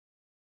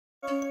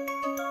So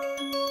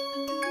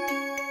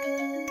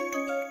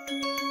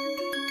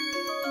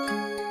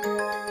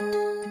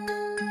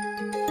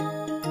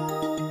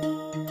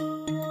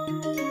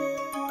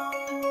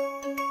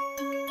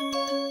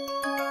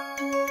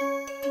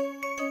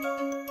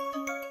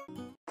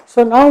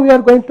now we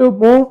are going to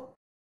move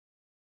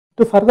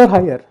to further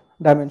higher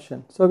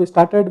dimension. So we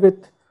started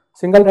with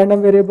single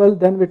random variable,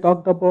 then we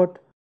talked about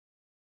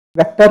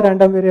vector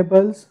random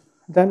variables,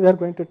 then we are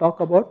going to talk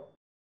about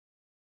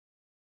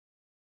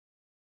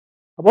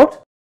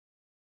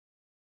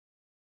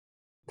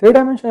three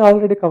dimension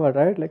already covered,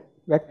 right? Like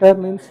vector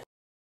means,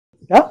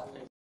 yeah,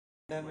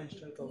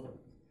 Dimensional cover.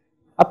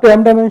 up to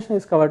m dimension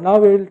is covered. Now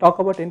we will talk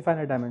about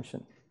infinite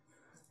dimension.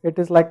 It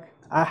is like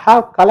I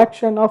have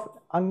collection of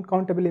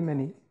uncountably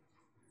many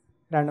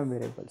random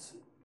variables.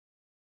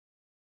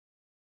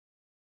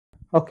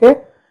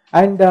 Okay,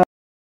 and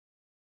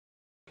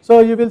so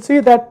you will see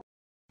that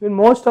in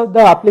most of the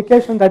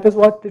application, that is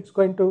what it's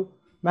going to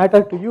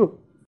matter to you,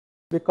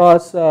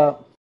 because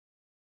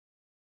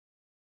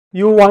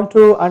you want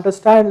to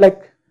understand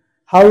like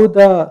how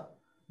the,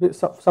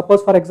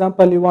 suppose for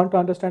example you want to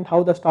understand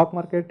how the stock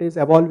market is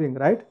evolving,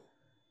 right?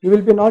 You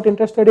will be not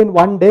interested in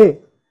one day,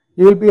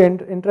 you will be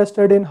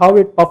interested in how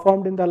it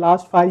performed in the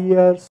last 5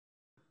 years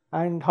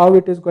and how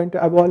it is going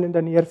to evolve in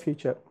the near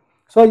future.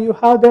 So you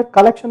have the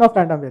collection of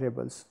random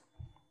variables,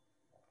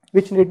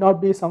 which need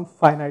not be some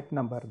finite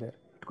number there,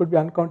 it could be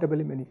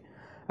uncountably many.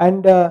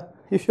 And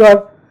if you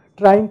are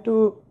trying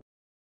to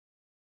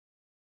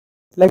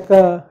like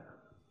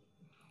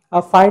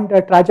find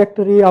a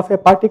trajectory of a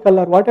particle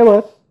or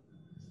whatever,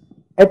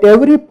 at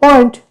every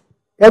point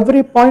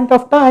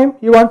of time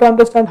you want to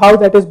understand how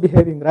that is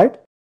behaving, right?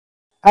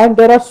 And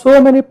there are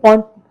so many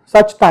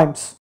such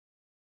times.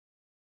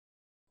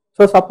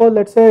 So suppose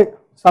let's say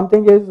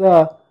something is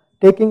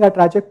taking a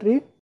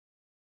trajectory,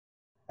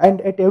 and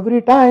at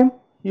every time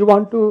you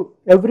want to,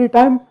 every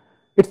time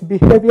its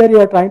behavior you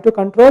are trying to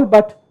control,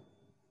 but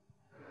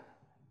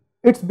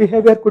its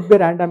behavior could be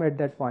random at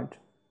that point,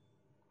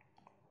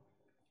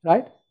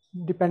 right?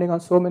 Depending on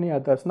so many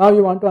others. Now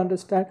you want to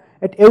understand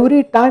at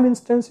every time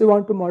instance you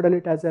want to model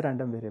it as a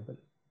random variable.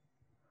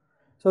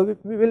 So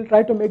we will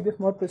try to make this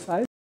more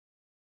precise.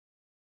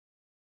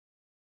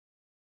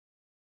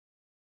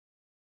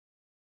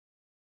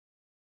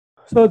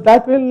 So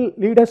that will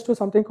lead us to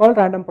something called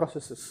random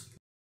processes.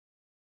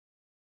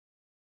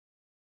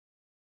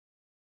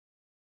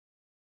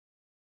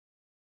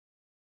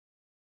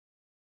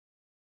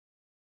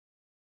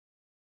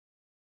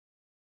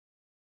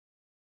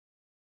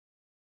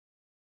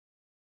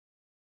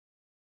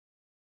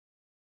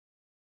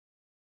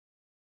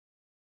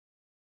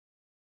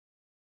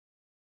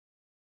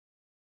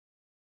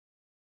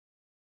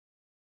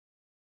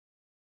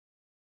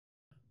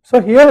 So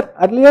here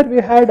earlier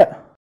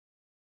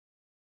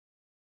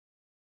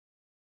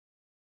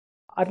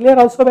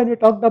also when we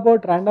talked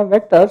about random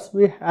vectors,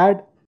 we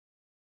had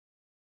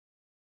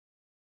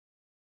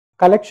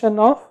collection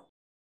of,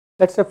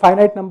 let's say,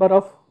 finite number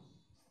of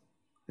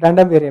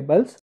random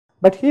variables,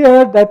 but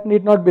here that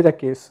need not be the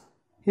case.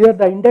 Here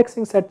the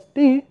indexing set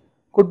T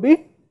could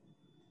be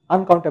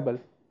uncountable,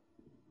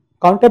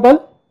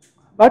 countable,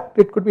 but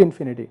it could be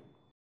infinity.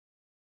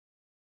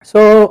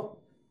 So,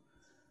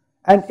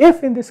 and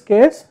if in this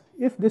case,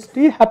 if this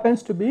T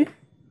happens to be,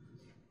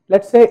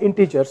 let's say,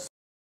 integers.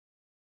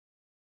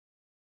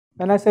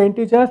 When I say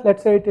integers,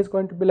 let's say it is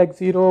going to be like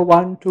 0,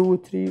 1,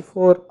 2, 3,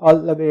 4, all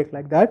the way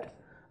like that.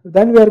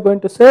 Then we are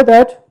going to say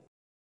that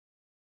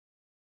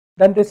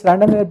then this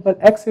random variable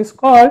x is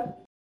called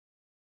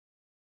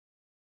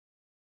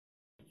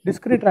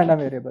discrete random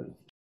variable.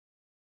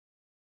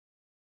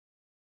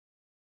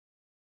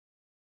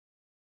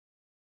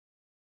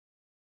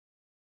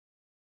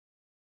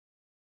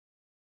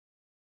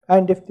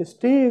 And if this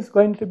T is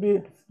going to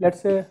be,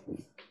 let's say,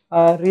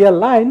 a real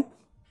line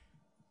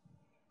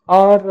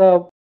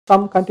or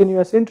some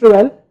continuous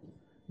interval,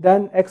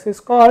 then x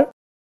is called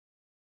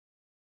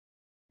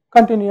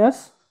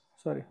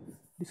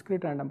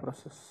discrete random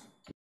process.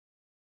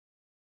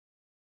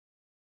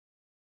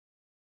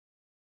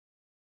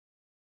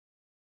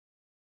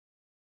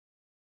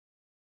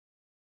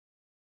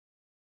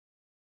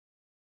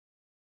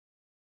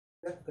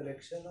 The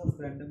collection of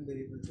random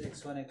variables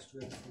x1,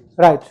 x2, x3.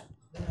 Right.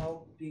 Then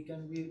how T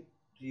can be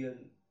real?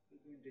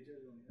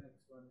 Integers only,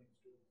 x1,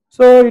 x2.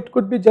 So it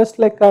could be just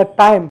like a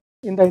time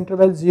in the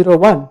interval 0,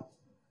 1.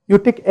 You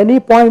take any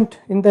point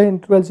in the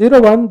interval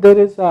 0, 1, there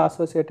is an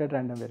associated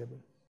random variable.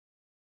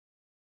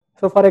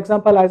 So for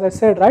example, as I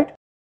said, right,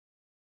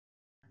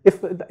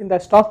 if in the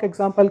stock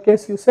example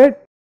case you said,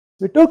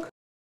 we took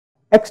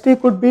xt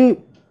could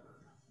be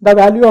the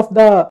value of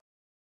the,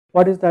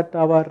 what is that,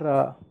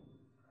 our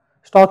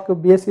stock,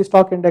 BSE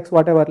stock index,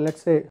 whatever,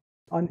 let's say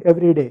on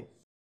every day.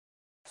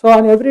 So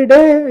on every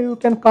day you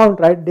can count,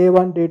 right, day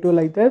 1, day 2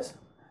 like this,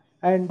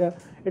 and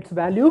its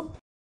value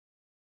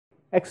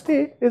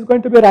xt is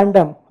going to be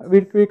random.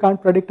 We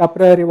can't predict a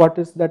priori what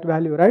is that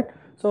value, right?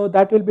 So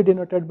that will be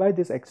denoted by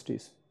these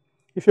xt's.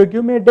 If you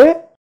give me a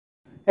day,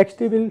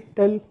 xt will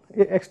tell,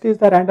 xt is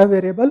the random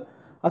variable,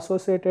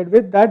 associated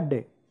with that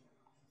day.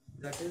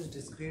 That is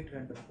discrete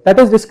random process. That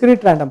is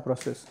discrete random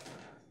process.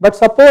 But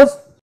suppose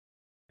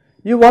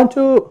you want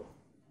to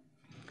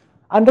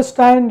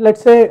understand,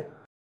 let's say,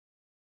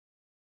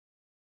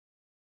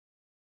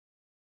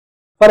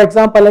 for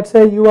example, let's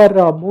say you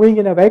are moving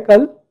in a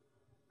vehicle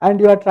and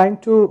you are trying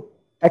to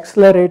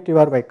accelerate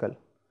your vehicle,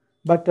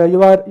 but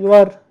you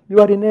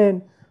are in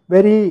a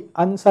very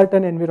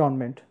uncertain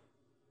environment,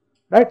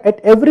 right? At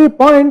every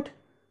point,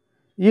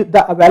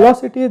 the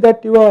velocity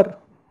that your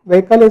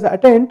vehicle is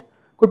attained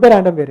could be a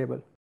random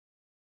variable.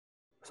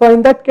 So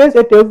in that case,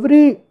 at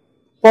every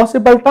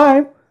possible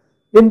time,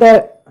 in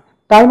the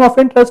time of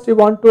interest, you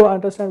want to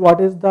understand what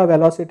is the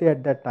velocity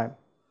at that time.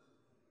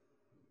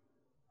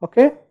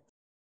 Okay.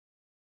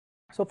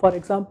 So for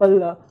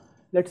example,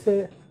 let's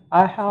say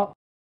I have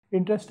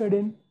interested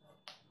in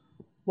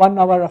 1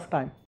 hour of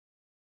time.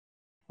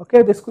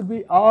 Okay, this could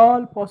be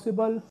all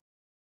possible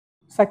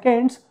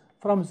seconds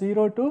from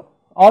 0 to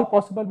all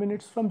possible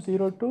minutes from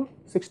 0 to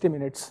 60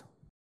 minutes.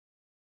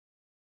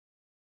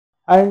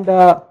 And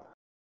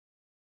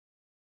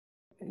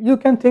you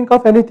can think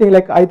of anything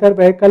like either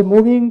vehicle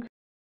moving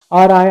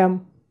or I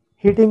am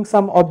heating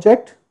some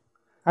object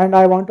and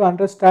I want to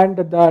understand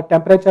the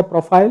temperature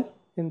profile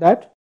in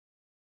that.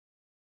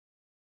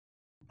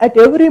 At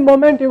every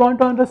moment you want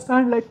to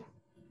understand like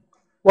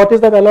what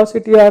is the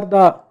velocity or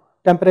the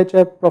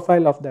temperature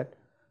profile of that.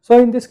 So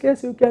in this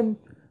case you can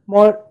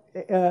more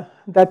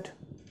that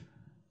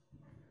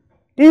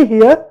t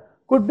here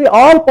could be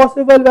all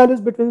possible values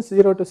between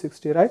 0 to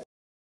 60, right?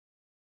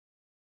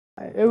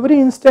 Every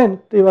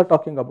instant you are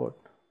talking about.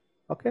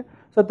 Okay,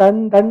 so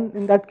then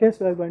in that case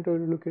we are going to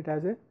look it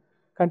as a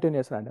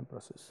continuous random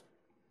process.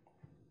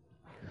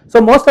 So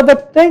most of the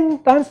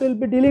times we will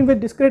be dealing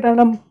with discrete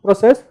random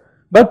process,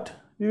 but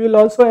you will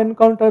also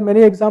encounter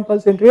many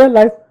examples in real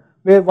life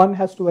where one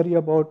has to worry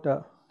about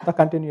the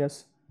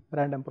continuous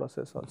random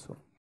process also.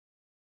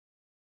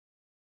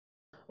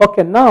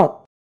 Okay,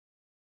 now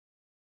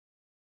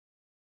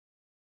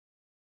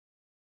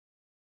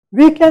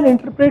we can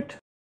interpret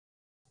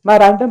my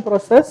random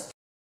process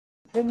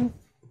in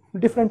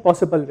different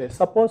possible ways.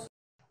 Suppose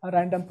a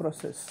random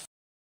process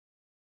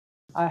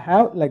I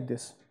have like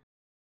this.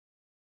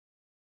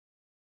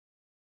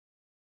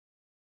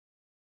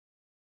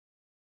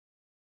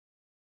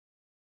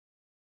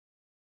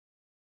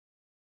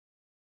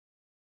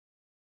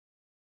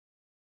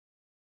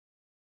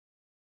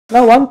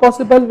 Now one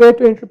possible way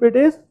to interpret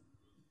is,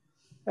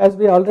 as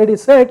we already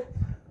said,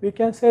 we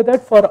can say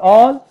that for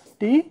all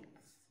t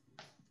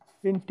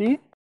in t,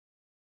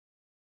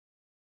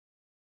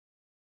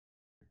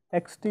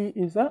 xt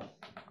is a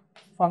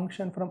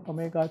function from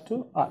omega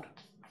to r.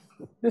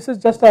 This is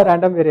just a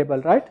random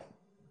variable, right?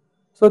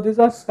 So these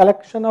are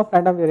collection of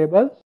random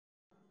variables.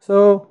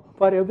 So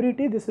for every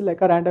t, this is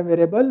like a random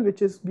variable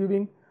which is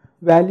giving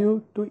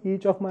value to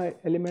each of my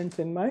elements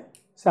in my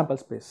sample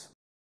space.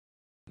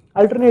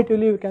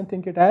 Alternatively, we can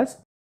think it as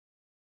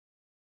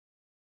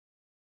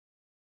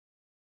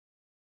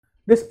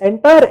this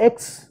entire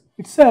x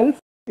itself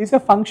is a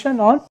function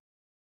on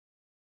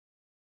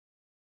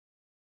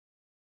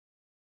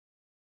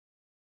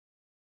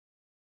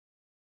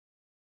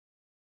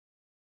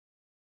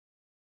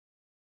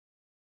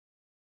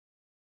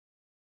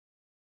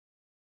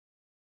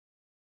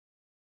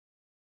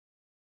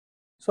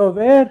so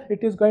where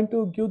it is going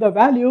to give the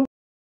value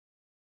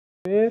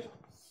where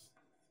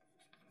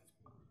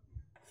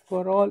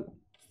for all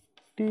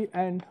t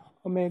and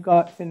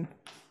omega in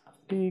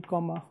t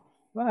comma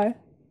y,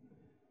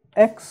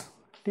 x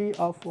t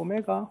of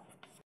omega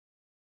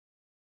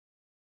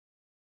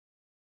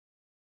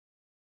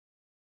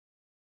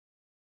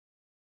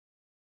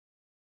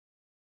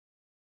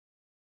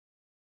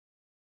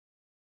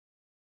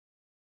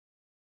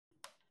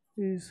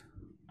is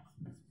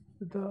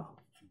the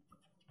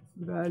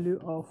value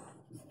of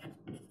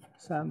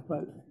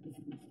sample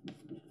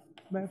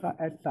omega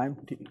at time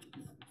t,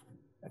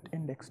 at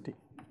index t.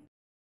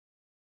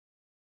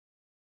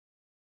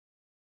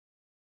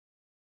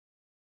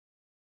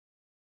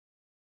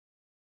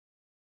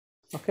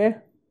 Okay,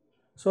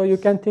 so you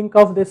can think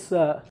of this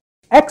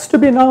x to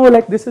be now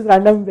like this is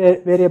random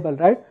variable,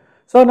 right?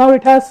 So now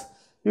it has,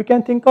 you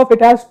can think of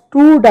it as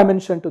two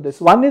dimension to this.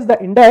 One is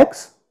the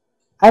index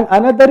and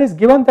another is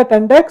given that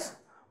index,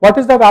 what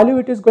is the value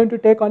it is going to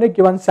take on a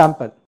given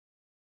sample.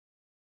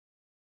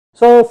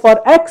 So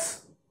for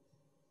x,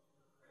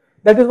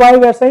 that is why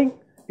we are saying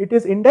it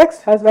is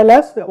index as well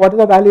as what is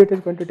the value it is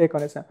going to take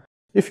on a sample.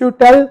 If you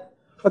tell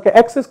okay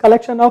x is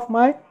collection of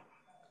my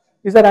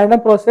is a random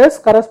process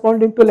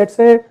corresponding to, let's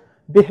say,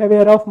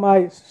 behavior of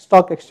my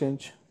stock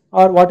exchange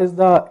or what is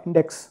the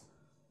index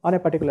on a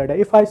particular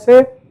day. If I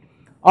say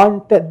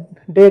on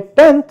day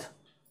 10th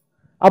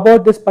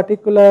about this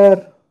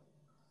particular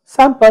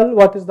sample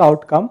what is the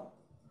outcome,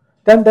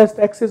 then this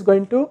x is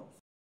going to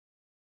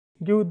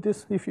give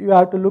this. If you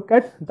have to look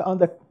at on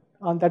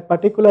that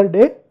particular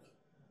day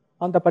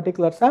on the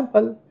particular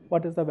sample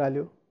what is the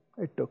value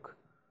it took,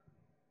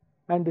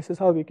 and this is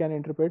how we can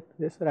interpret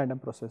this random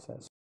process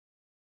as.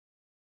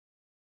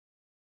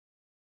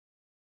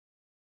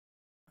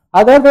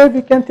 Other way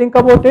we can think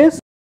about is,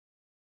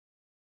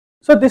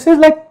 so this is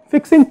like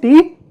fixing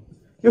t,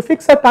 you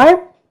fix a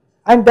time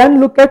and then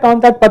look at on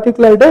that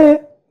particular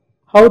day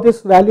how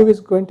this value is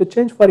going to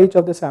change for each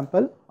of the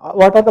sample,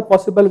 what are the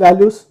possible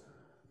values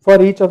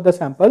for each of the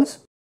samples.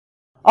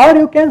 Or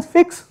you can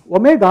fix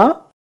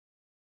omega,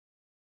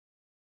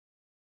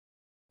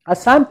 a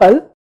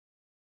sample,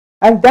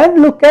 and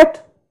then look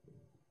at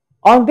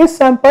on this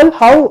sample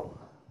how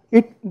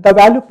the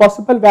value,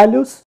 possible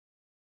values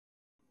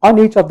on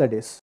each of the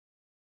days.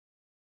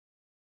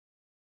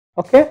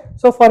 Okay,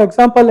 so for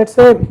example, let's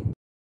say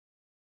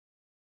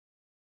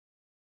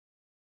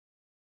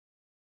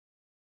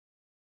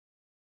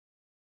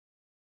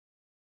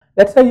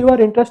you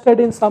are interested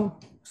in some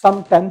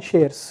 10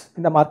 shares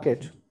in the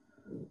market,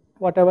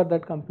 whatever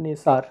that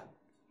companies are,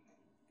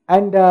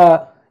 and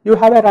you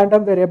have a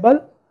random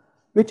variable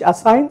which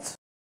assigns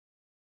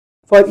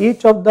for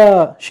each of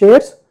the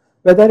shares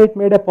whether it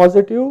made a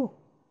positive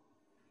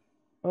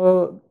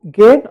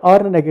gain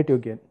or a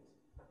negative gain,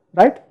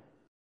 right?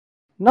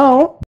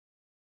 Now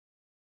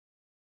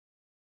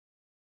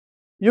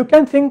you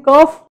can think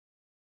of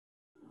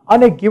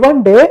on a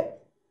given day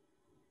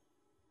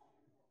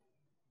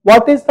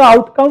what is the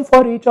outcome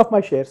for each of my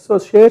shares. So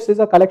shares is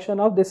a collection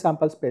of this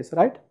sample space,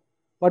 right?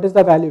 What is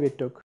the value it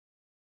took?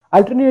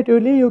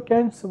 Alternatively, you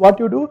can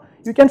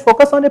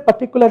focus on a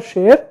particular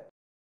share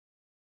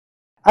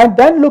and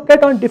then look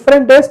at on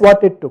different days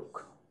what it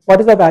took, what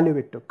is the value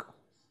it took,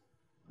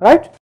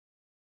 right?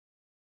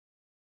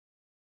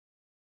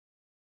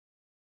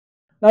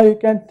 Now you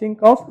can think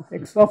of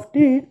x of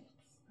t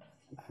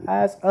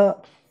as a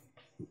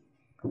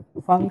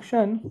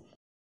function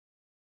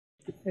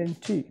in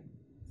t,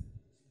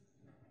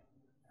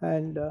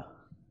 and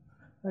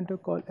to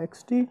call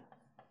xt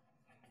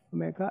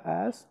omega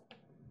as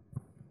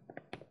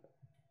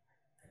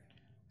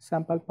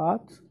sample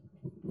paths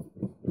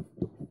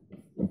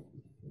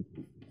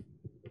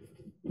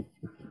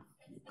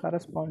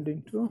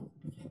corresponding to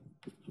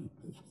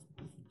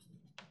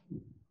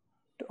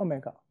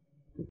omega.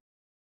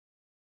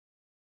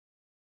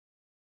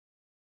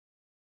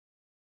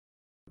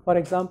 For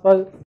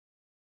example,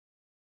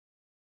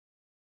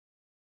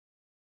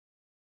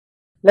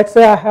 let's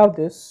say I have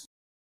this.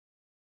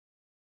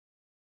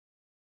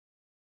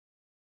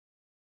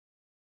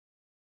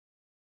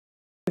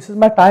 This is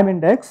my time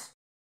index,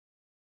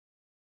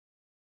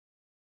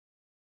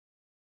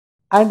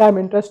 and I am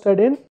interested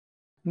in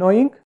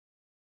knowing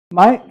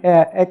my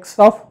x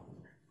of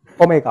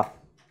omega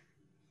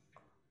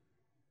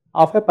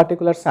of a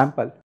particular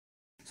sample.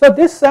 So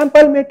this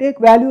sample may take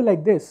value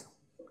like this.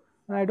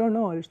 I don't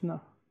know, it's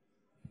not.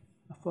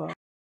 It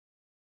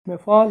may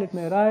fall, it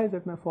may rise,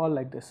 it may fall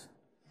like this,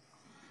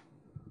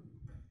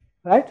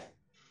 right?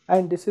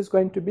 And this is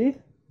going to be,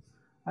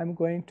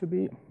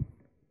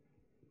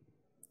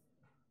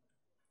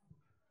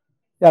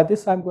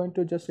 this I'm going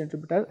to just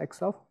interpret as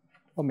x of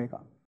omega.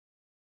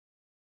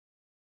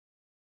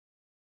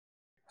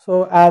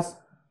 So as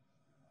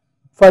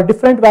for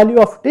different value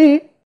of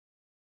t,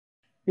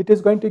 it is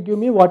going to give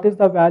me what is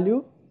the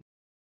value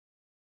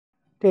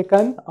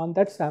taken on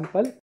that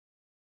sample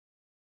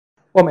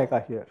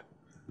omega here,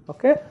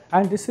 okay,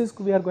 and this is,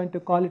 we are going to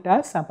call it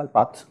as sample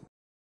path.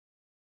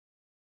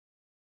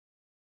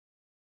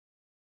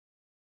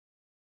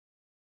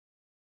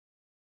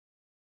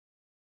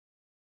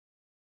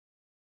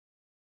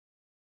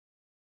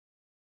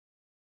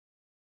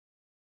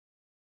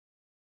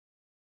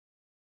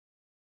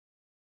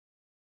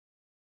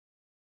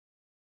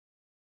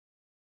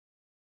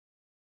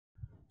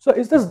 So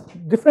is this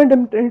different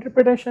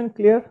interpretation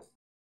clear?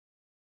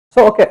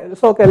 So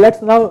okay,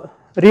 let's now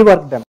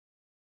rework them.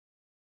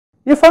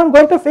 If I'm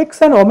going to fix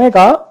an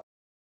omega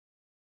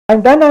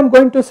and then I'm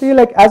going to see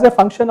like as a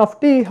function of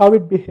t how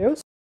it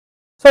behaves.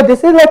 So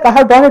this is like I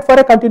have done it for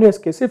a continuous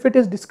case. If it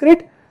is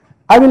discrete,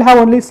 I will have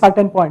only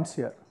certain points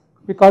here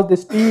because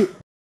this t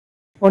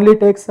only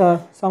takes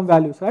some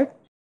values, right?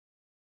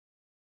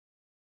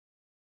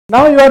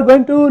 Now you are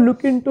going to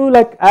look into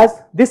like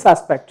as this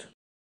aspect.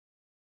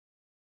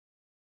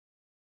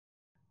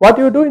 What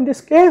you do in this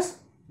case,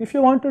 if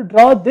you want to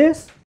draw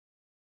this,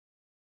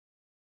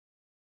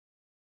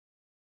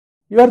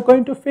 you are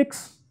going to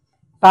fix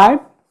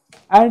time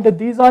and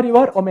these are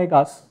your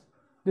omegas.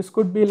 This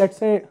could be, let's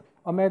say,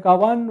 omega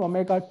 1,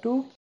 omega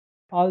 2,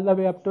 all the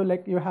way up to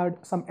like you had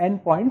some n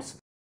points,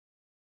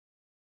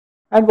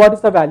 and what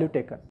is the value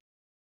taken.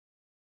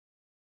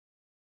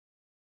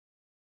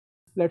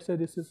 Let's say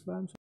this is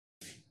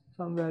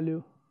some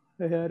value,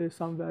 here is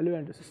some value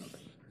and this is some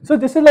value. So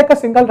this is like a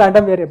single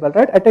random variable,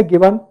 right, at a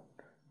given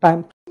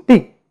time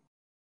t,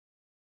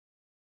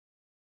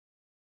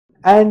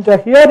 and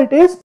here it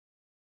is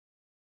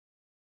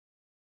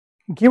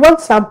given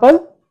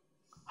sample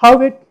how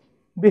it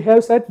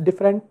behaves at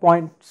different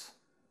points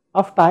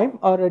of time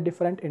or a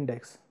different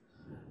index.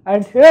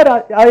 And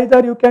here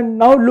either you can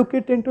now look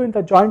it into in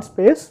the joint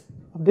space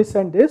of this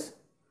and this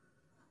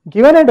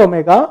given at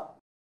omega.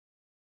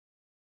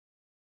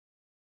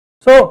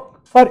 So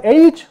for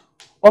each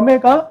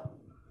omega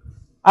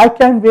I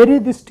can vary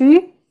this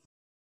t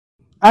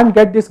and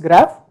get this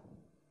graph.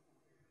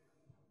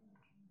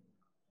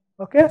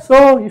 Okay,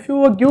 so if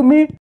you give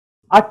me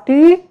a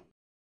t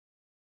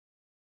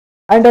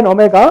and an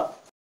omega,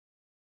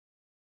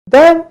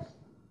 then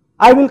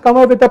I will come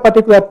up with a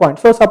particular point.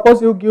 So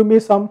suppose you give me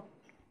some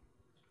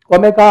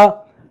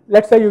omega,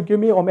 let's say you give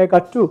me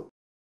omega 2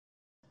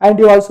 and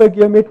you also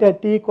give me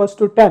t equals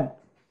to 10.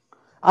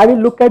 I will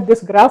look at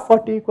this graph for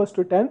t equals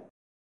to 10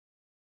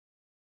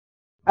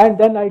 and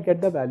then I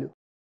get the value,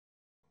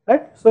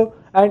 right? So,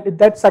 and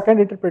that second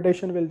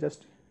interpretation will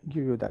just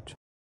give you that.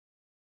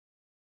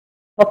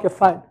 Okay,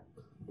 fine.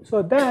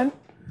 So then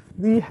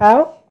we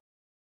have,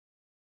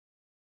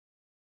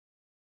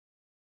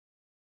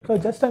 so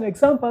just an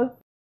example.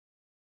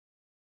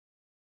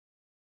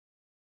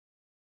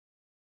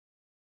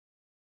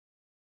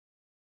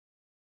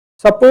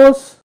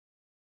 Suppose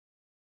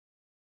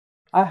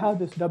I have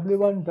this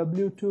W1,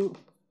 W2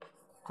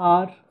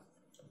 are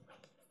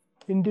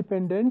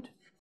independent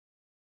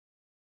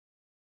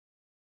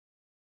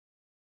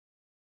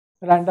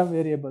random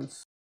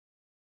variables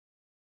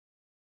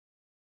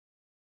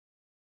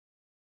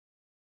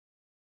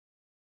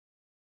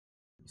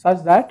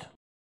such that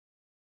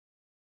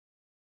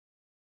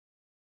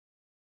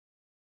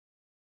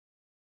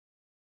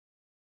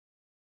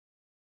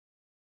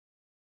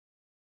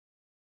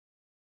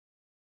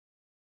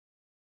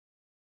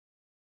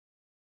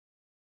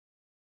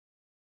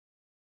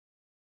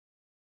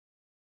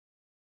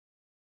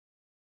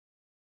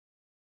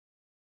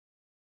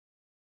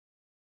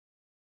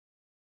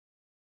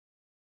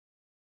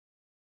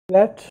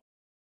let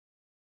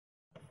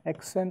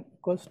xn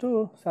equals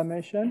to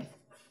summation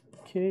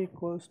k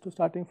equals to,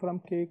 starting from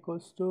k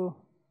equals to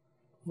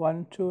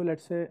 1 to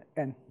let's say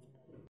n.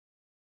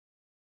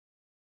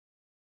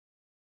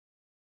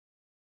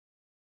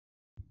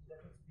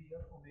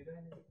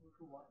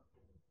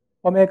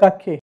 Omega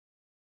k.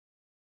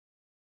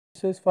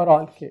 This is for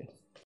all k.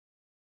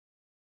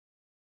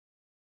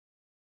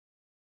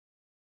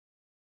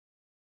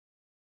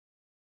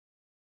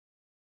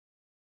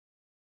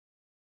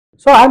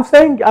 So I'm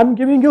saying I'm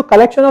giving you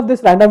collection of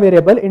this random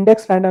variable,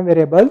 index random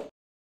variable,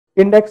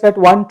 index at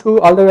 1,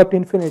 2 all the way up to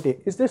infinity.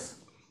 Is this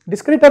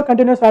discrete or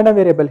continuous random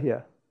variable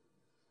here?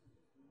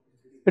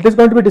 It is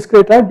going to be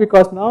discrete, right?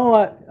 Because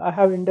now I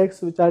have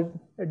index which are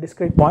at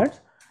discrete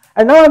points,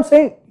 and now I'm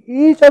saying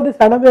each of these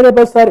random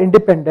variables are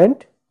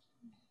independent,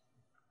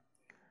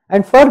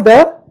 and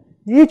further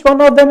each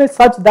one of them is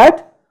such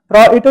that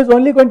it is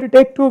only going to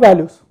take two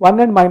values,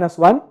 1 and minus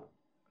 1,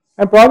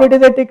 and probability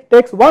that it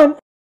takes 1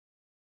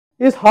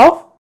 is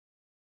half.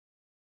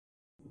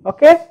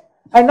 Okay,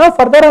 and now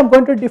further I am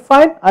going to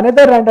define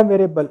another random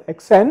variable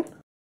xn,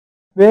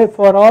 where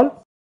for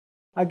all,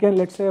 again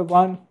let's say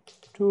 1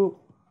 to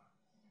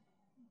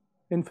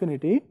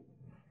infinity.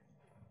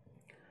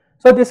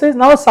 So this is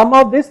now sum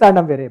of these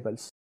random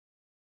variables.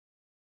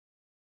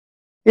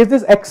 Is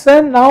this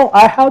xn? Now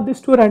I have these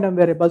two random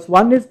variables.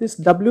 One is this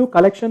w,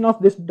 collection of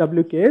this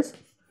wk's,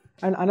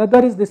 and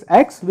another is this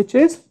x, which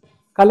is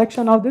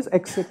collection of this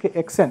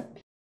xn.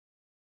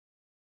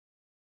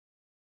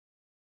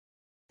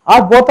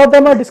 Are both of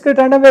them are discrete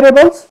random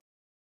variables?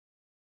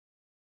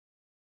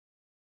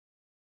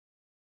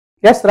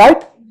 Yes,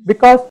 right?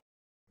 Because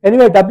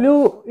anyway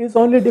w is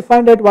only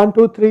defined at 1,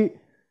 2, 3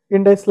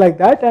 index like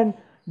that, and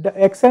the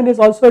xn is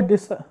also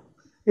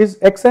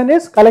xn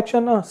is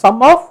collection of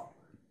sum of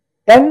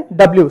n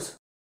w's,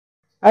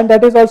 and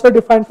that is also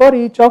defined for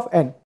each of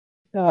n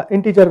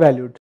integer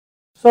valued.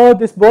 So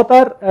this both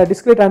are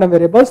discrete random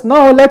variables.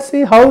 Now let's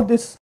see how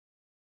this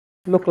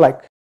look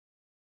like.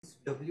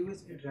 W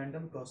is a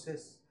random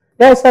process.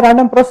 Yeah, it's a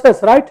random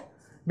process, right?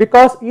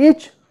 Because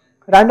each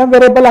random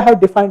variable I have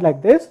defined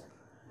like this,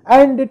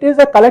 and it is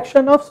a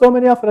collection of so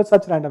many of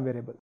such random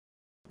variables.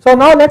 So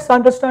now let's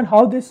understand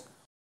how this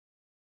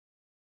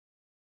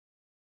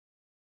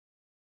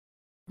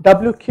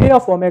wk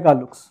of omega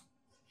looks.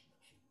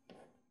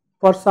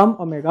 For some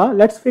omega,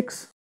 let's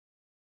fix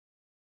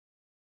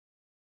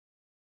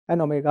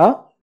an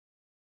omega,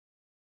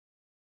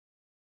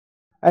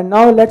 and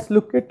now let's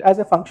look it as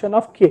a function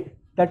of k,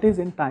 that is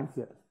in time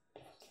here.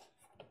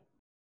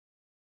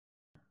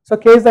 So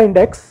k is the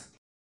index.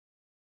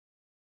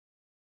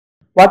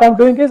 What I am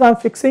doing is I am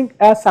fixing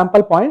a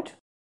sample point,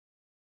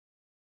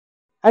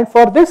 and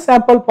for this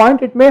sample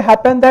point it may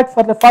happen that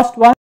for the first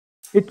one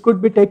it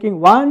could be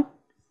taking 1,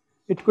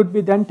 it could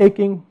be then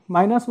taking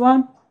minus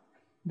 1,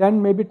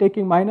 then maybe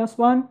taking minus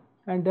 1,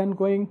 and then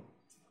going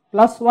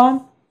plus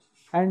 1,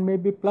 and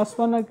maybe plus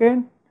 1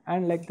 again,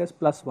 and like this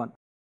plus 1.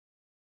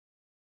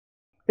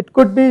 It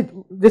could be,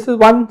 this is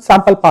one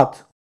sample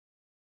path.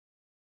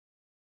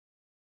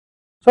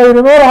 So you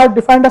remember I have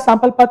defined a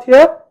sample path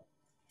here.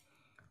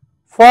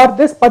 For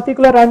this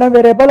particular random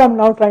variable I am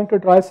now trying to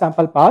draw a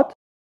sample path.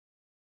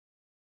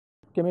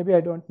 Okay, maybe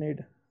I don't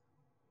need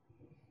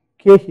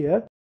k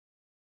here.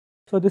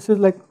 So this is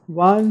like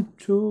 1,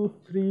 2,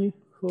 3,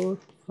 4,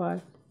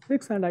 5,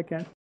 6, and I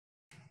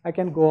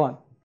can go on.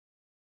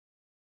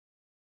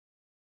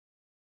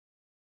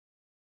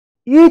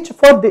 each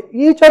of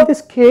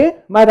this k,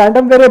 my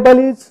random variable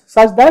is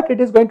such that it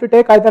is going to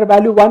take either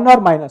value 1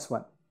 or minus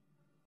 1.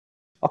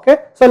 Okay,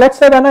 so let's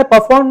say when I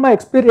performed my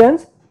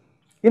experience,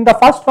 in the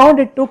first round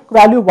it took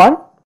value 1,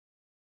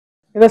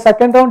 in the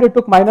second round it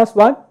took minus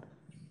 1,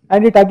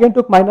 and it again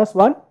took minus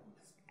 1,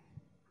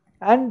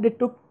 and it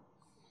took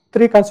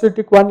 3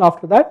 consecutive 1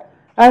 after that,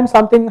 and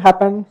something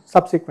happened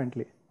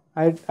subsequently.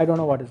 I don't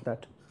know what is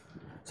that.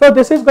 So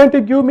this is going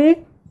to give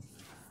me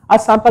a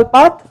sample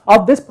path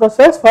of this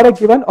process for a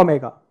given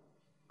omega.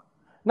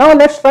 Now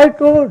let's try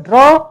to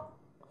draw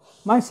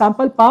my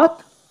sample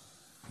path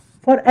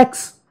for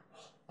x.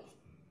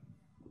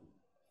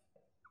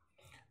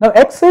 Now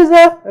x is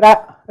a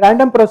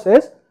random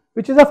process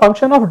which is a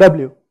function of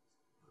w.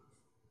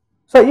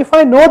 So if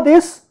I know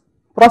this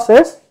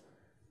process,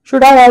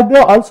 should I be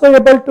also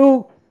able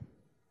to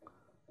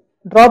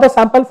draw the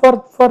sample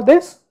for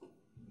this?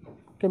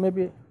 Okay,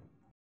 maybe.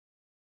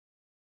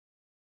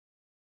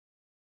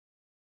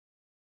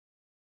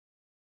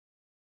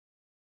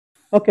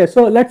 Okay,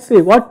 so let's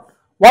see what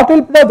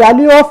will be the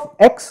value of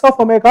x of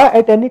omega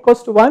at n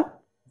equals to 1?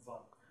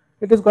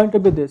 It is going to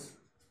be this.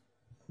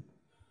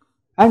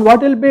 And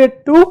what will be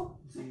at 2?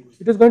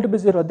 It is going to be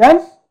 0.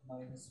 Then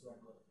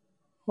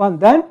 1.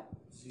 Then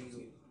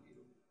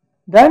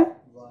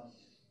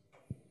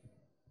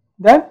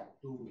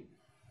 2.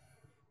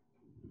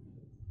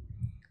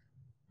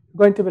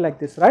 Going to be like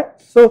this, right?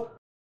 So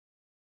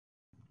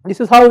this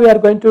is how we are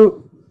going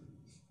to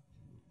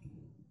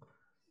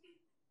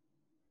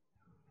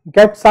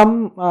get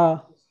some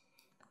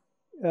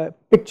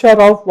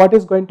picture of what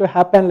is going to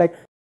happen like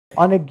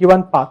on a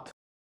given path.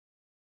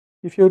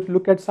 If you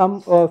look at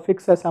some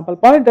fixed sample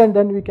point, and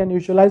then we can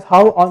visualize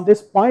how on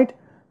this point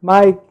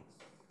my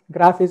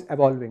graph is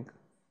evolving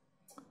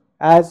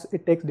as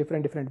it takes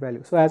different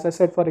values. So as I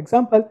said, for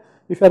example,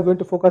 if you are going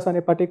to focus on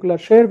a particular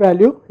share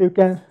value, you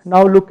can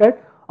now look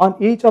at on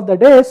each of the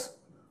days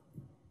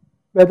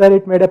whether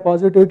it made a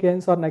positive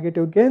gains or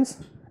negative gains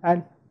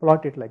and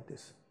plot it like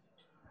this.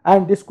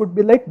 And this could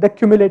be like the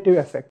cumulative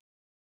effect.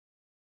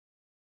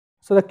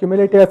 So the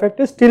cumulative effect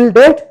is till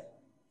date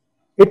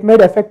it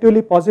made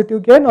effectively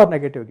positive gain or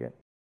negative gain.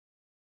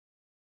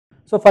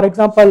 So for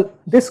example,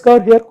 this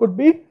curve here could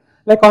be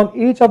like on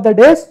each of the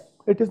days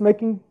it is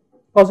making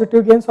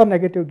positive gains or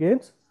negative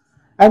gains,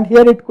 and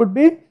here it could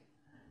be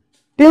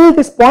till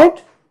this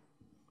point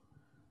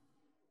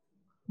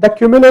the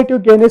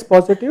cumulative gain is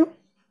positive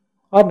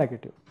or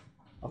negative.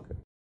 Okay.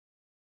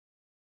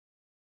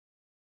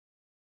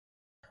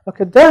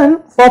 Okay,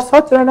 then for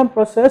such random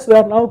process we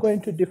are now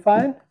going to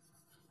define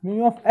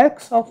mu of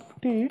x of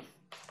t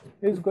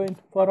is going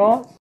for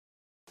all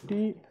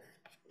t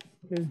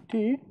is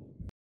t .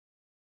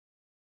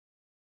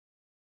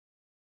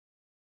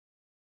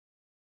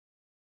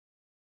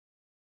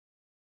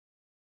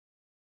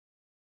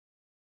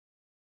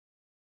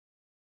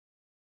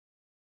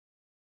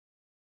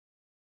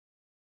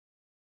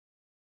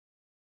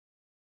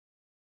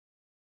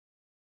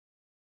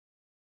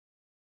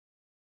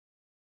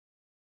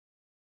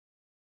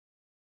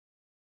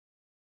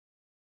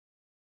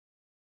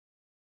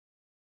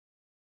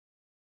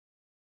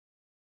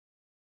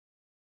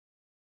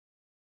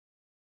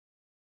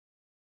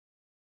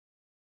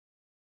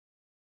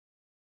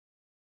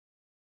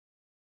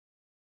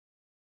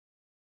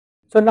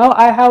 So now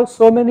I have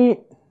so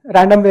many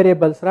random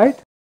variables,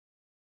 right?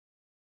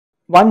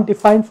 One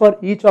defined for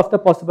each of the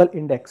possible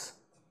index.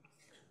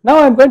 Now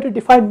I am going to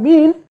define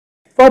mean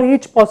for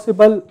each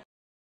possible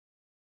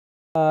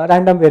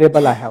random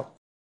variable I have.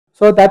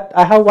 So that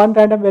I have one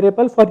random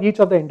variable for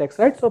each of the index,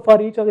 right? So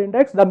for each of the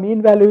index, the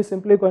mean value is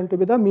simply going to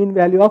be the mean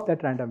value of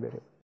that random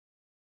variable.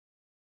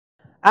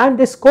 And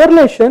this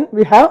correlation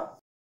we have,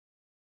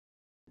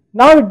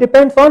 now it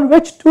depends on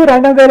which two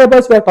random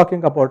variables we are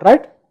talking about,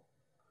 right?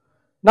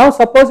 Now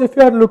suppose if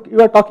you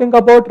are talking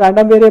about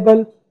random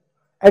variable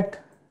at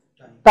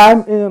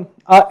time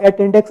at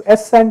index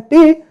s and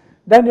t,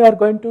 then you are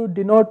going to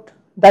denote,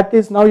 that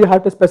is now you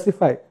have to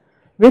specify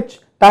which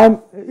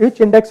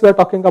index we are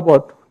talking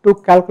about to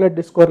calculate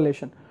this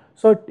correlation.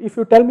 So if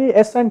you tell me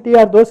s and t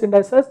are those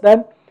indices,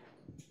 then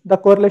the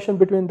correlation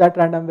between that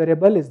random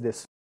variable is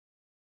this.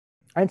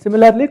 And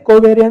similarly,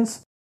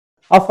 covariance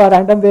of our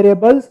random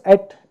variables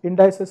at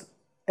indices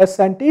s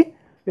and t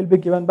will be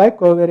given by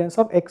covariance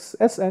of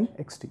xs and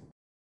xt.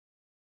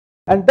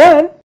 And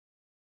then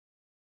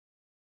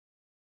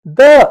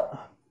the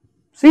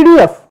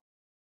CDF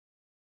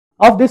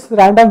of these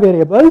random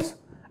variables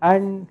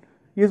and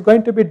is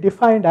going to be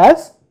defined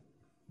as,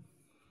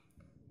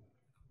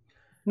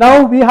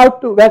 now we have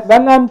to,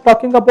 when I am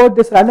talking about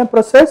this random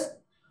process,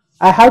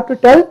 I have to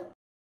tell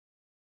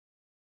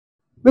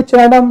which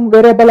random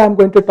variable I am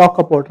going to talk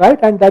about, right?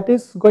 And that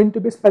is going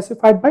to be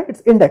specified by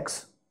its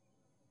index.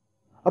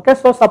 Okay,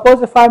 so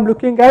suppose if I am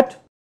looking at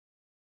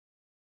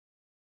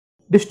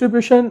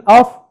distribution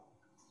of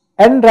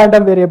n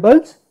random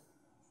variables,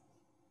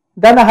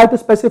 then I have to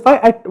specify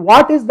at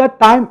what is the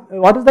time,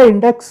 what is the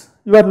index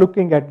you are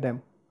looking at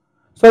them.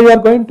 So you are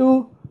going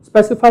to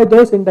specify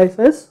those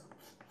indices,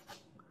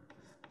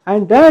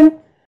 and then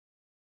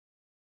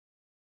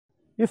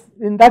if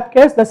in that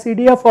case the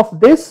CDF of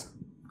this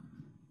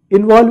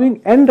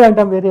involving n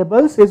random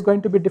variables is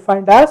going to be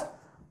defined as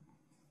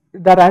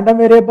the random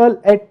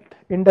variable at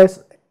index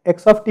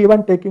x of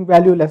t1 taking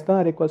value less than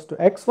or equals to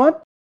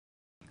x1,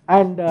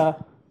 and the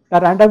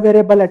random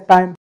variable at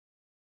time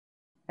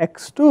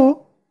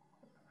x2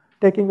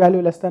 taking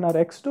value less than or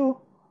x2,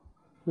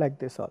 like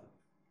this all.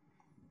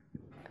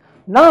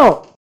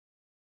 Now,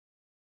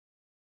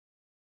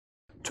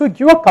 to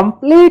give a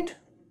complete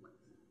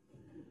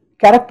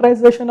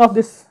characterization of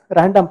this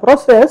random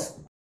process,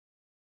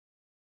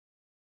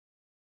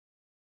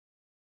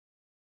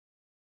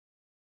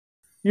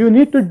 you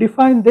need to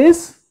define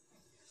this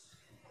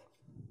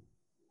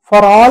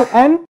for all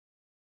n.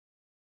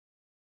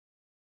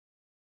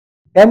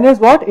 N is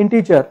what?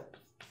 Integer.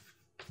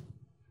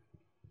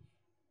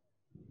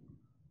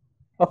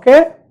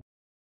 Okay,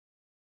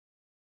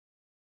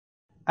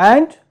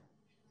 and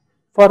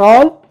for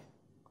all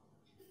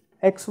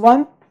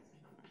x1,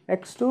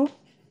 x2,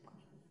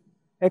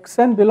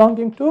 xn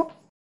belonging to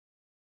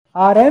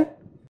Rn,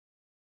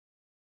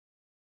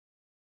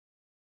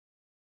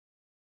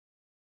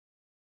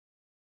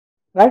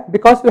 right,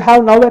 because you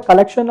have now a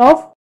collection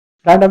of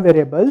random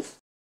variables.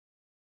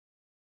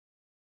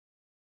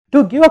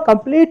 To give a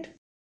complete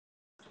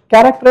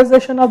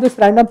characterization of this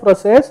random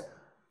process,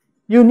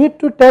 you need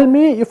to tell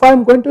me, if I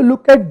am going to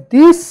look at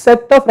this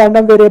set of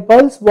random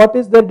variables, what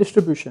is their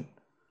distribution,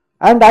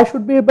 and I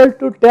should be able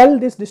to tell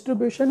this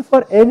distribution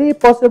for any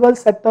possible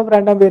set of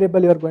random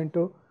variable you are going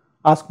to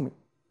ask me.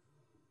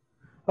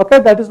 Okay,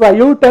 that is why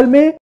you tell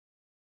me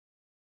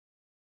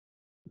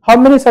how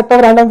many set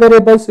of random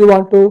variables you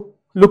want to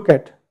look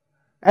at,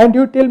 and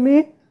you tell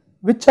me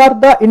which are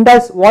the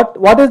indices,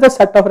 what is the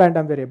set of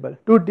random variable.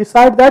 To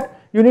decide that,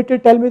 you need to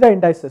tell me the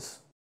indices.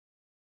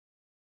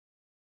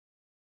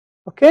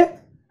 Okay,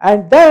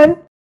 and then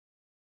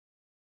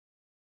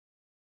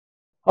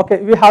okay,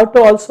 we have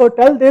to also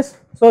tell this.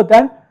 So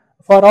then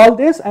for all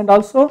this, and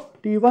also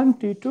t1,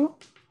 t2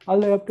 all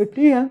the way up to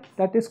tn,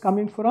 that is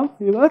coming from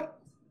your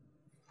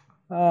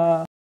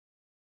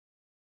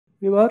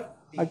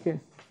again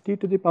t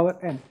to the power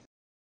n,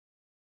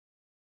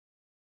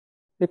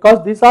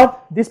 because these are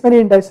this many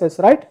indices,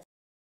 right?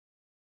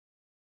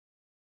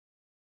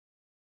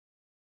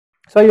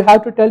 So you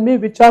have to tell me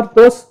which are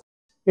those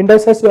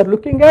indices you are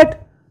looking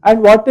at,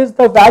 and what is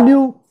the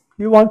value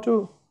you want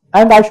to,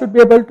 and I should be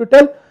able to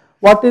tell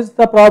what is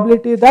the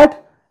probability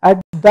that at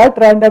that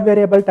random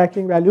variable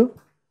taking value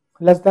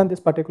less than this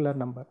particular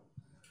number.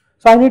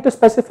 So I need to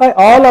specify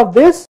all of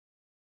this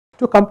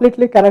to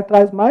completely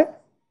characterize my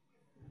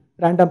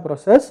random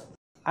process,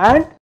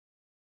 and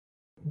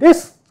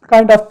this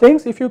kind of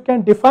things, if you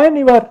can define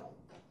your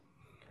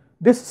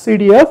this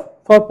CDF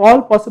for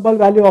all possible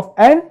value of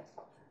n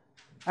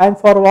and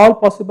for all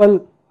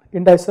possible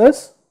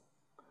indices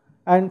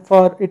and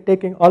for it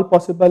taking all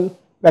possible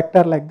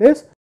vector like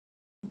this,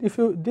 if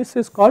you, this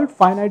is called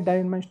finite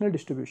dimensional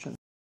distribution.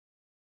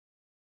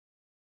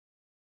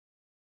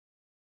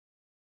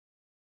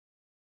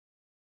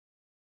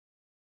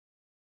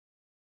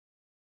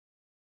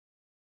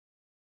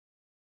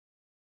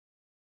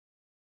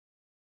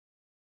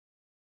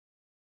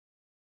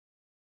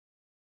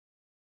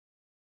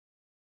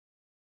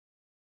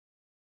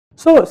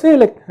 So see,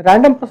 like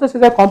random process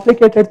is a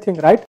complicated thing,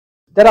 right?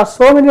 There are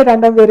so many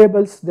random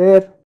variables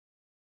there,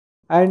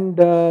 and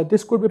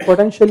this could be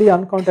potentially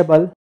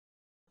uncountable.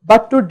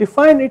 But to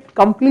define it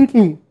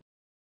completely,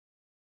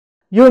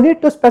 you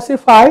need to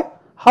specify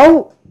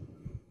how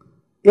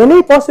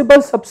any possible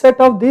subset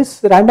of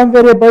these random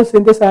variables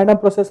in this random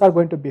process are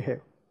going to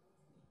behave.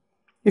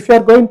 If you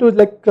are going to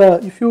like,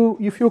 if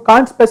you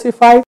can't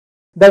specify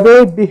the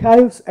way it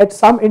behaves at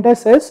some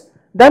indices,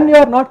 then you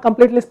are not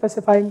completely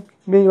specifying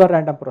me your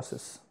random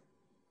process.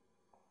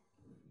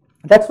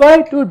 That's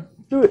why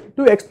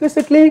to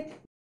explicitly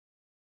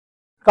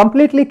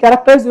completely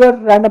characterize your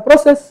random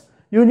process,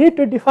 you need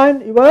to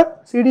define your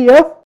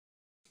CDF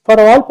for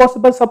all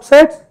possible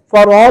subsets,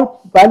 for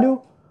all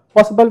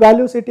possible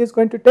values it is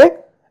going to take,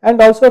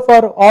 and also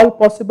for all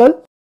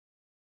possible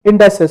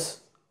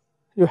indices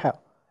you have,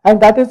 and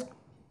that is,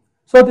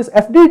 so this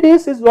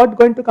FDDs is what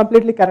going to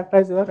completely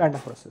characterize your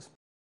random process.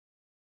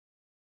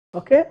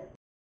 Okay,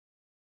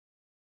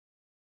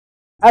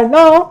 and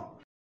now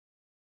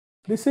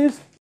this is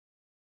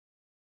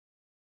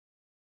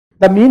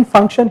the mean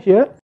function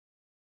here.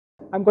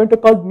 I am going to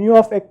call mu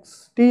of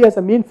xt as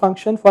a mean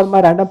function for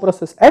my random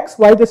process x.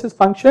 Why this is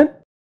function?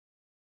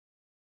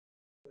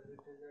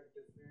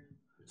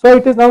 So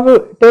it is now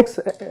takes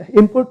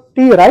input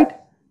t, right?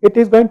 It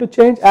is going to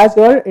change as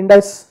your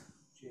indices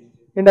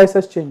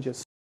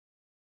changes.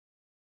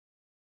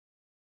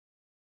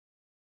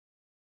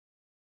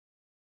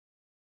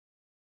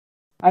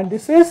 And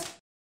this is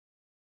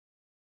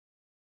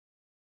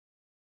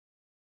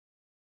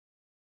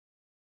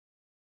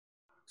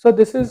so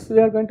this is, we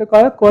are going to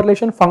call a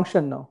correlation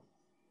function now.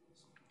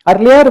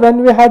 Earlier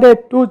when we had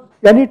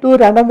any two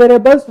random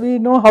variables, we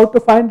know how to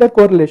find their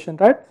correlation,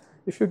 right?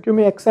 If you give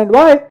me x and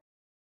y,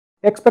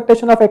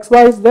 expectation of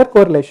xy is their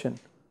correlation.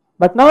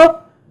 But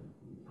now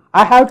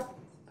I have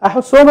I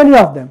have so many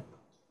of them,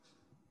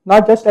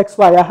 not just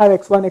xy, I have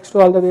x1,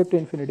 x2 all the way up to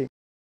infinity.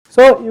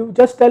 So you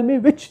just tell me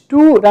which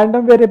two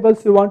random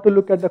variables you want to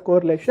look at the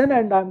correlation,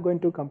 and I am going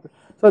to compute.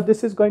 So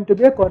this is going to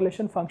be a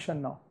correlation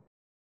function now.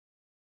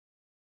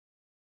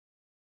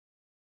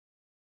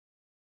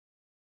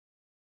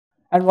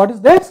 And what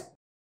is this?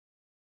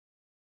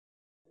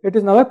 It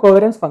is now a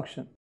covariance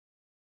function.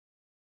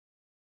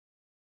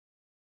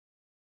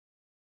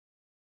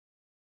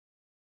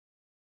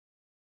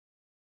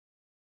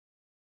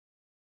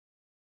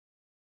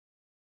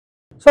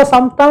 So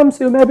sometimes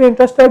you may be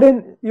interested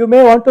in, you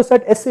may want to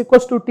set s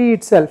equals to t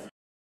itself.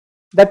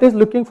 That is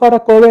looking for a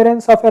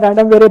covariance of a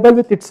random variable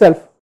with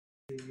itself.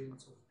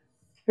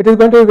 It is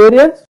going to be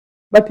variance,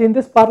 but in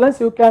this parlance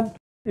you can,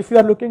 if you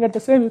are looking at the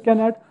same, you can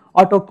add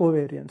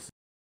auto-covariance.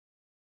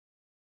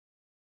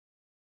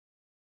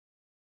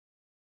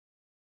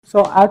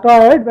 So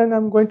auto-add when I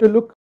am going to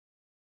look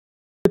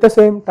with the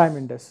same time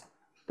index.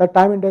 The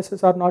time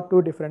indices are not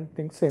two different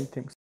things, same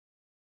things.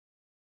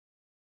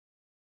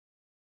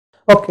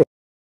 Okay.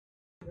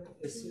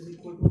 S is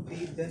equal to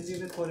T, then we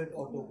will call it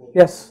auto-covariance.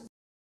 Yes.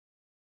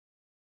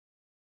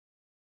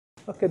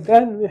 Okay,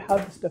 then we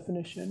have this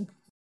definition.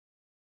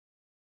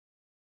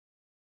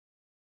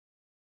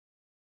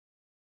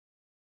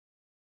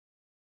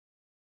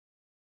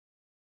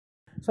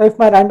 So if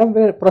my random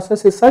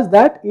process is such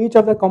that each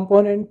of the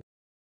component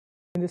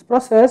in this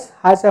process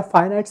has a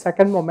finite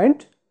second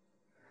moment,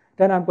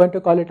 then I am going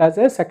to call it as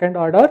a second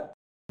order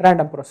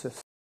random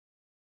process.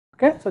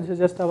 Okay, so this is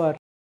just our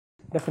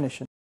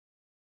definition.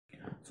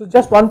 So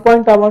just one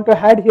point I want to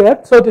add here.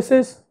 So this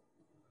is,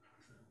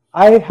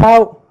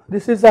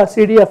 this is a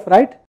CDF,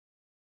 right,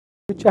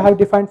 which I have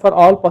defined for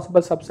all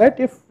possible subset.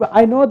 If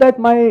I know that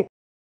my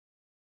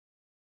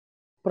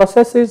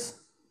process is,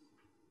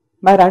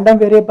 my random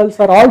variables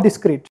are all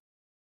discrete,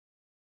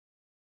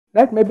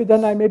 right, maybe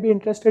then I may be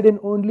interested in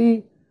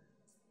only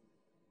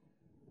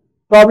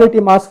probability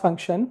mass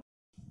function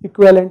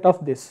equivalent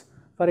of this.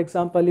 For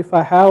example, if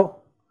I have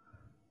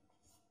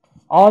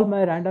all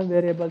my random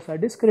variables are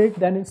discrete,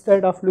 then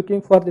instead of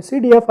looking for the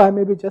CDF, I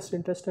may be just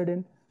interested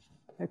in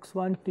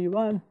x1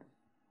 t1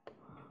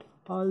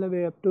 all the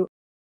way up to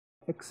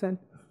xn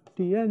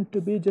tn to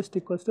be just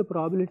equals to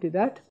probability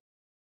that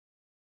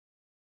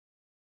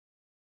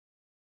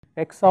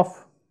x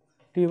of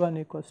t1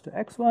 equals to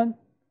x1,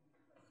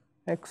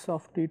 x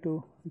of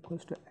t2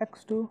 equals to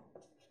x2,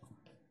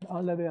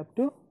 all the way up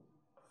to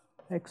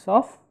x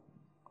of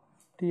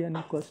tn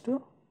equals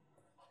to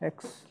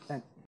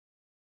xn.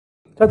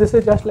 So this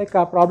is just like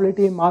a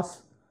probability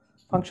mass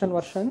function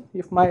version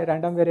if my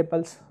random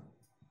variables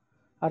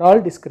are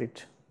all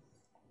discrete.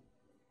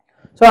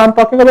 So I am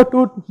talking about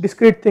two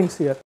discrete things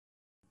here.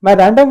 My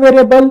random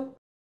variable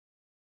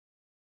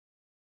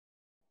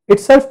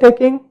itself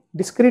taking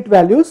discrete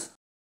values,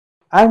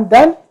 and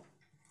then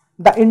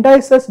the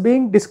indices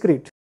being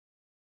discrete,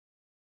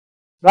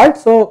 right.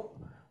 So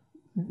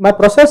my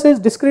process is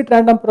discrete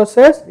random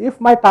process if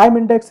my time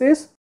index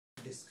is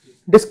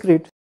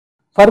discrete.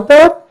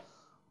 Further,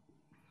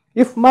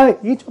 if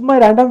each of my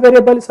random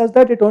variable is such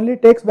that it only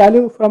takes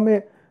value from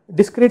a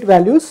discrete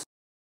values,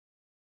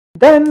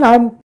 then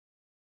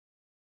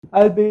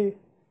I'll be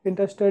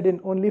interested in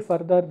only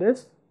further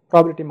this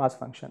probability mass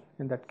function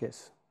in that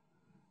case.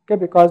 Okay,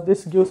 because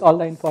this gives all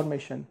the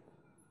information.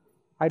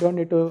 I don't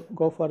need to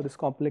go for this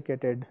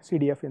complicated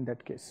CDF in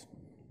that case.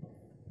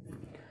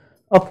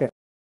 Okay.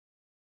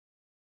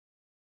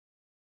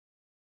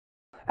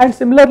 And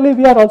similarly,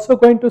 we are also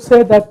going to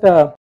say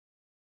that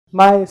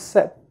my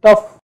set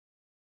of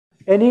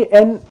any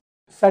n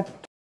set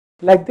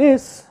like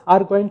this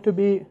are going to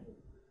be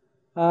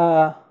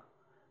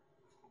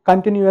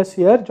continuous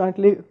here,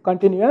 jointly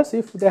continuous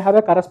if they have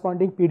a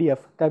corresponding PDF,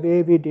 the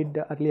way we did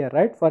earlier,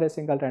 right, for a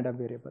single random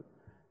variable.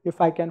 If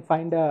I can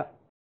find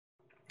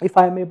if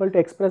I am able to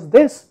express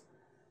this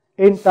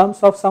in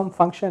terms of some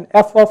function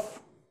f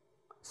of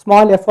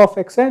small f of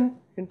xn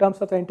in terms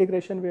of the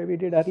integration way we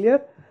did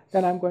earlier,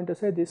 then I am going to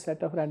say this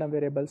set of random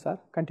variables are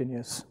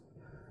continuous.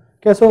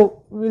 Okay,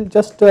 so we will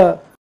just the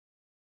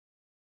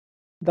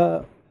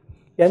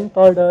nth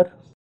order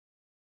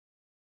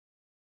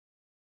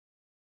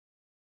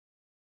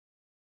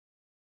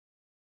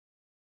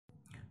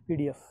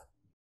PDF.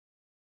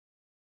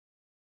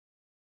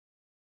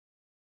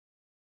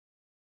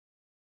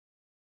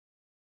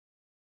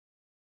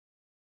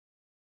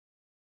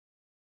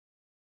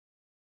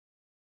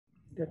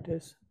 That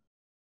is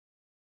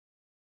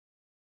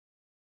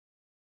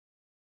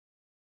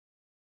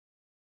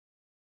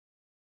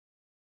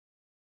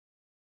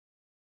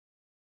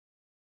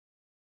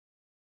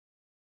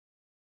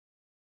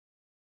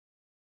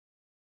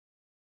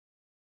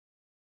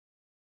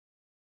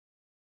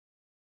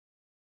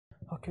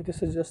okay,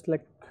 this is just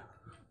like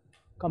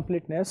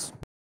completeness.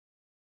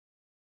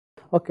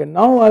 Okay,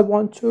 now I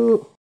want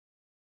to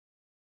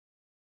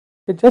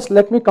just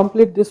let me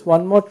complete this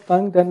one more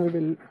time, then we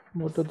will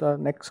move to the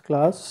next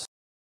class.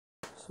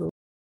 So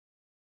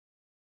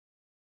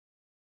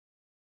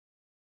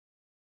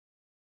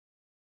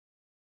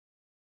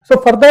So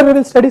further we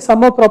will study some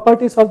more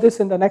properties of this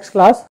in the next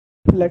class.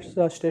 Let's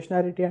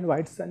stationarity and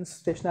wide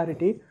sense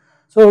stationarity.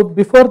 So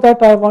before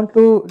that I want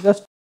to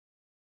just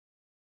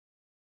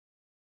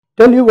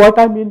tell you what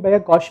I mean by a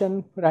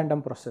Gaussian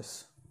random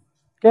process.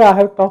 Okay, I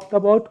have talked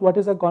about what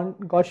is a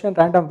Gaussian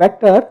random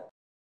vector,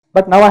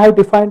 but now I have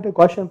defined a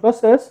Gaussian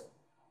process.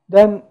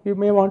 Then you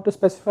may want to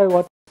specify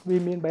what we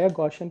mean by a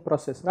Gaussian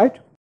process, right?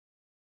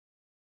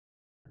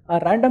 A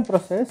random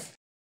process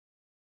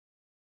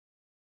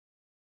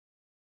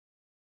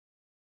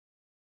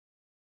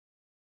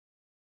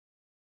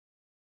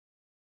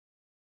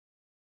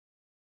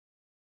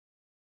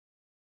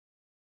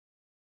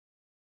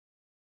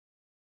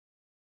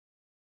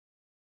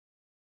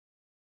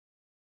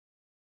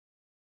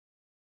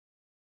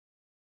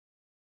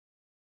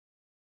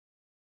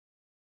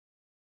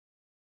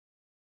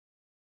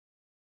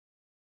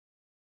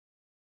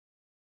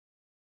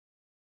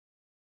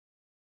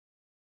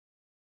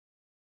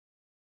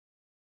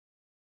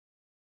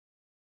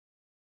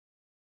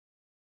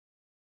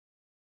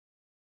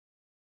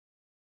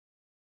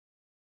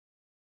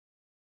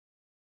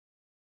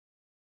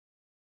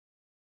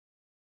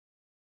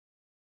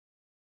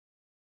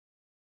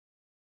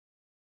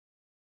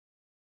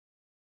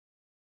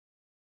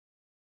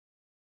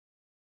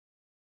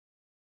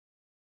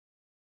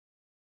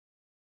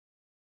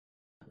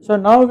So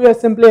now we are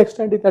simply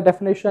extending the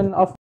definition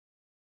of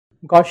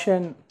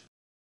Gaussianity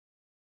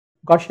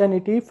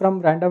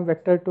from random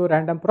vector to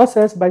random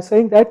process by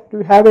saying that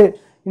we have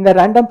in the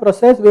random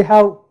process we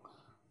have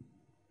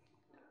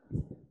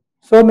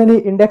so many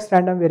index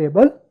random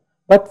variable,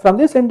 but from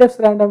this index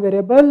random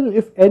variable,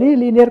 if any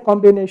linear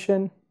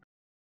combination,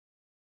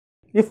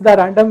 if the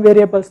random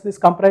variables this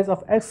comprise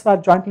of S are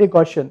jointly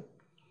Gaussian,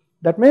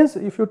 that means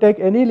if you take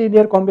any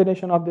linear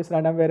combination of this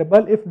random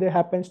variable, if they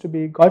happens to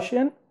be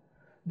Gaussian,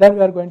 then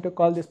we are going to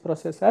call this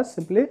process as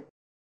simply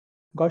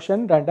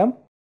Gaussian random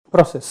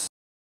process.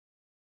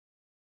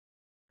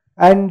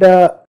 And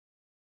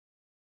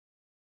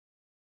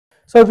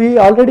so we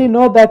already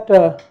know that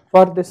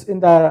for this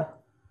in the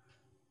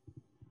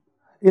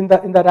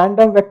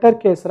random vector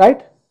case,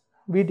 right,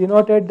 we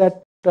denoted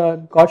that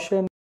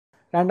Gaussian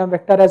random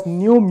vector as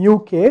nu mu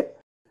k,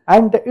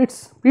 and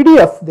its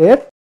PDF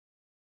there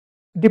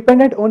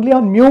depended only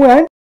on mu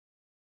and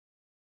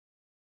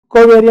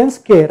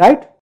covariance k,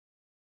 right.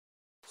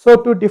 So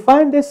to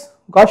define this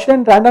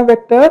Gaussian random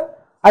vector,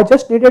 I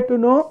just needed to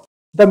know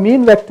the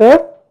mean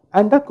vector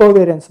and the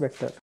covariance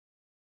vector.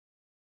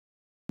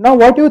 Now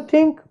what do you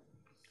think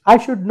I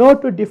should know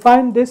to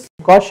define this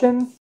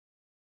Gaussian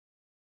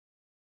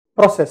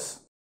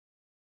process?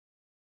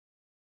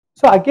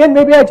 So again,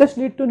 maybe I just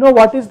need to know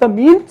what is the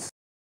means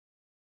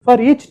for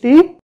each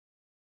t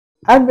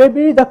and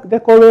maybe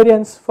the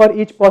covariance for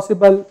each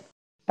possible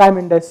time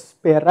index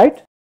pair,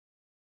 right.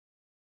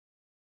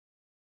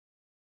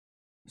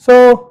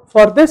 So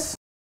for this,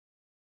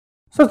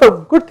 so the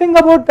good thing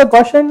about the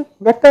Gaussian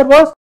vector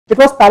was it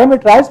was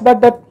parameterized,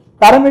 but the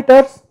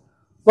parameters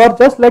were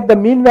just like the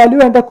mean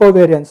value and the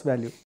covariance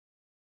value.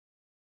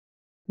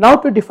 Now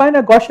to define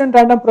a Gaussian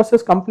random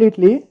process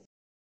completely,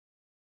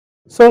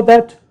 so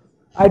that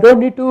I don't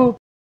need to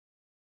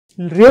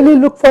really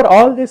look for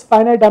all these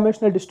finite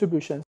dimensional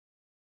distributions.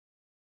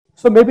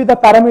 So maybe the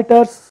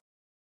parameters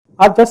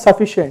are just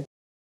sufficient.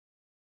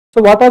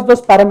 So what are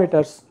those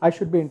parameters I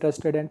should be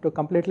interested in to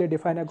completely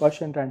define a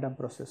Gaussian random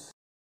process?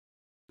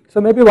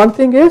 So maybe one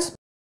thing is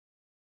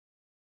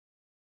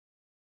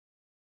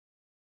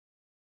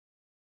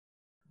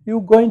you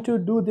going to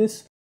do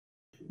this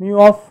mu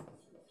of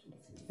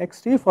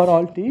xt for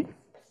all t,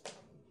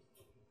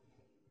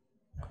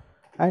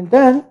 and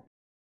then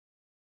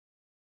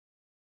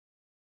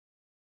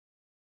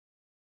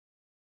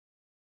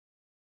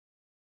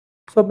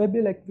so maybe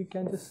like we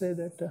can just say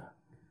that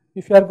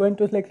if you are going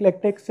to like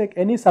take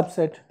any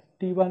subset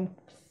t1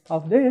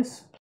 of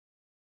this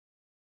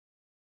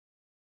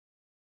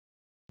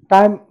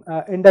time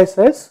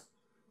indices,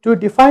 to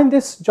define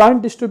this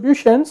joint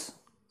distributions,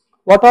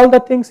 what all the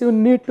things you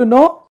need to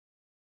know?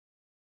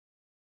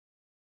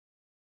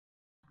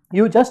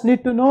 You just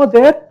need to know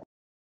their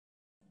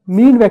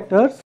mean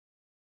vectors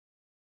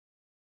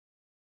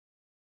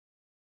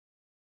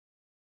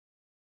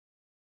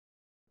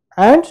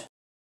and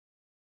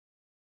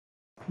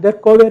their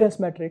covariance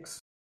matrix,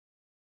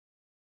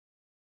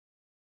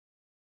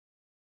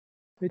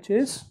 which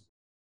is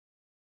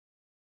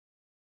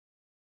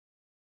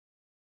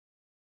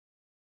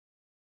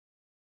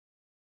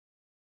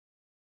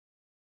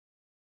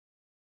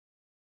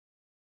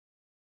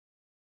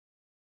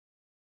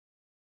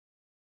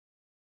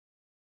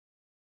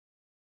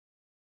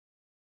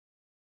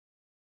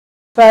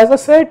so as I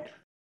said,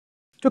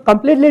 to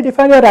completely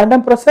define a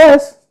random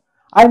process,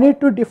 I need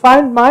to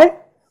define my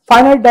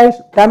finite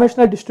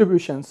dimensional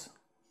distributions,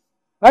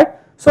 right.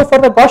 So for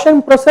the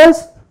Gaussian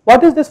process,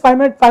 what is this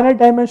finite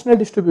dimensional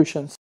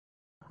distributions?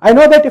 I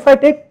know that if I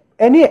take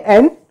any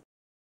n,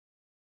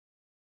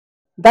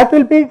 that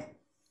will be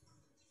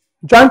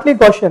jointly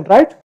Gaussian,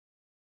 right,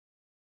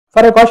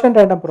 for a Gaussian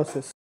random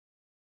process.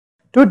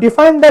 To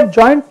define that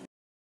joint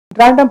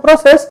random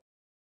process,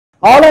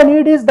 All I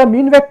need is the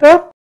mean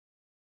vector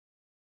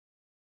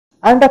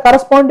and the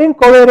corresponding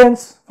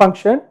covariance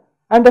function,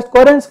 and the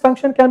covariance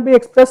function can be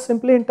expressed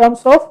simply in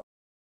terms of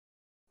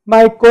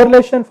my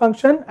correlation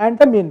function and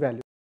the mean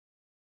value.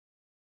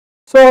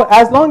 So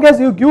as long as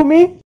you give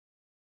me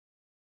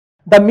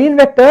the mean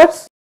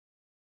vectors,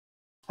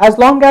 as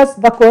long as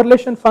the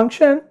correlation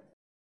function,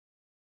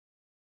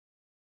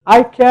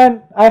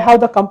 I have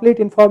the complete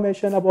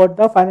information about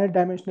the finite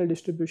dimensional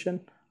distribution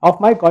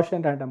of my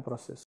Gaussian random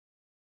process,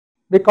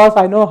 because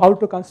I know how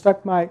to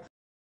construct my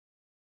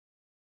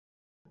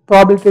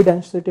probability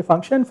density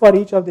function for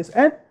each of these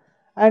n,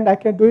 and I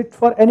can do it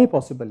for any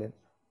possible n.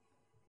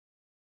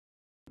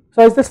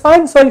 So is this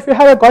fine? So if you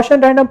have a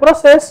Gaussian random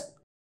process,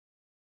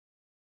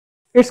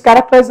 its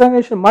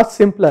characterization much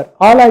simpler.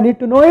 All I need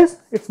to know is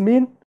its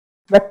mean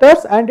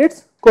vectors and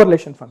its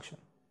correlation function.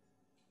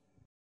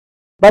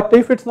 But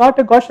if it's not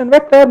a Gaussian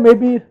vector,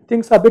 maybe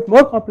things are a bit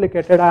more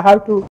complicated. I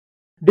have to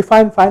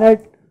define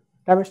finite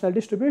dimensional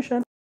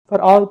distribution for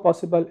all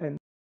possible n.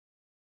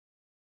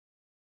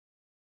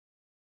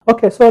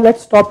 Okay, so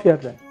let's stop here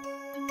then.